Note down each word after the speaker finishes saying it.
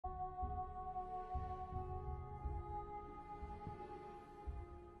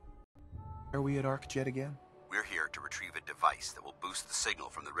Are we at ArcJet again? We're here to retrieve a device that will boost the signal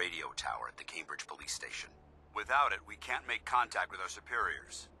from the radio tower at the Cambridge police station. Without it, we can't make contact with our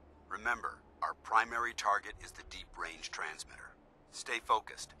superiors. Remember, our primary target is the deep-range transmitter. Stay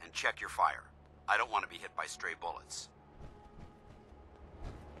focused and check your fire. I don't want to be hit by stray bullets.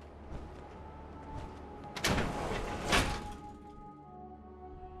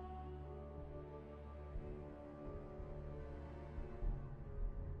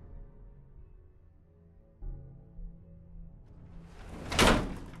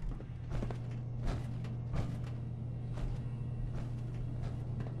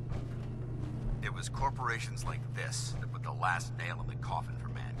 It was corporations like this that put the last nail in the coffin for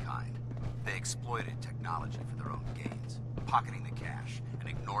mankind. They exploited technology for their own gains, pocketing the cash and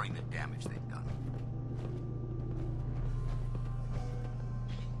ignoring the damage they'd done.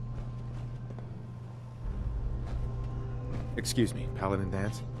 Excuse me, Paladin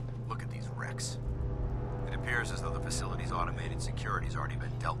Dance? Look at these wrecks. It appears as though the facility's automated security's already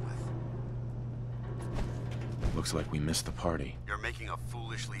been dealt with. Looks like we missed the party. You're making a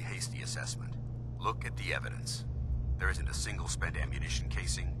foolishly hasty assessment. Look at the evidence. There isn't a single spent ammunition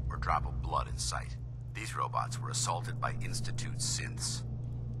casing or drop of blood in sight. These robots were assaulted by Institute synths.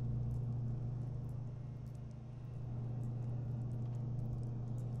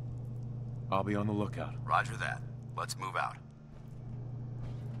 I'll be on the lookout. Roger that. Let's move out.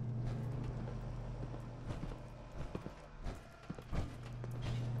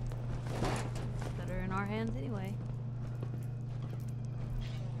 Better in our hands anyway.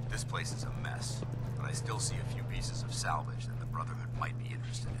 This place is a mess, but I still see a few pieces of salvage that the Brotherhood might be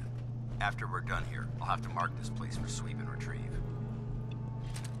interested in. After we're done here, I'll have to mark this place for sweep and retrieve.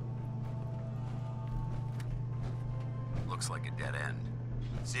 Looks like a dead end.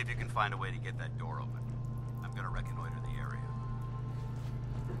 See if you can find a way to get that door open. I'm gonna reconnoiter the area.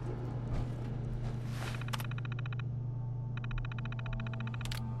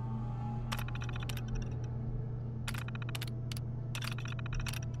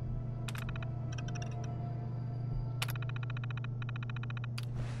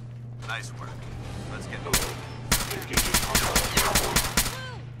 Nice work. Let's get moving.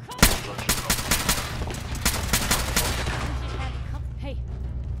 Hey,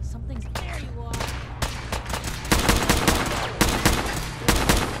 something's there. You are.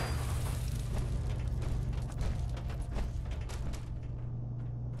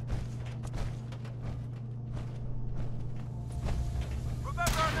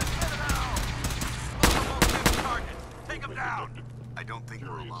 Remember this now! Almost target. Take him down. I don't think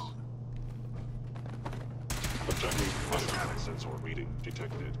we're alone. Objective automatic sensor reading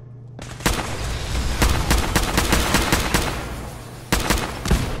detected.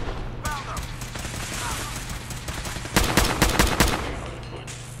 Found them!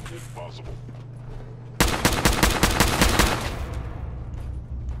 If possible.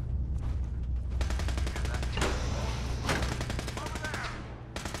 Over there!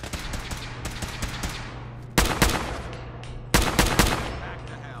 Back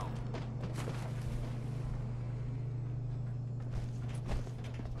to hell.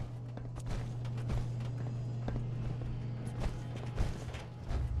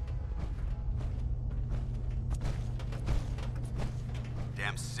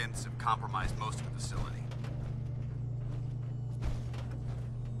 Damn synths have compromised most of the facility.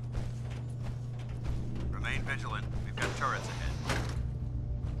 Remain vigilant. We've got turrets ahead.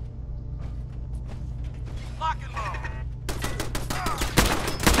 Lock and load!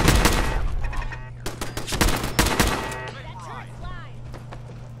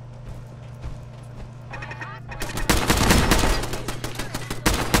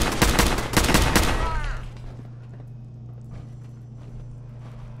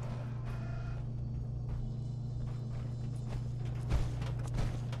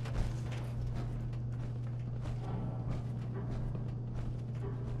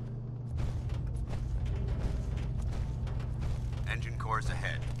 Engine cores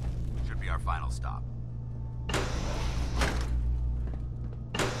ahead. Should be our final stop.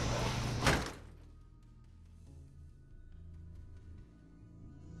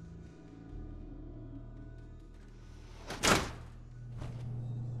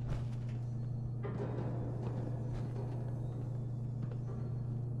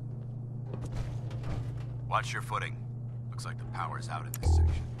 Watch your footing. Looks like the power's out in this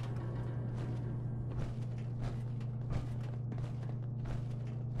section.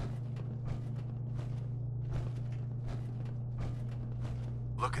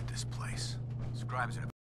 Look at this place. Scribes would have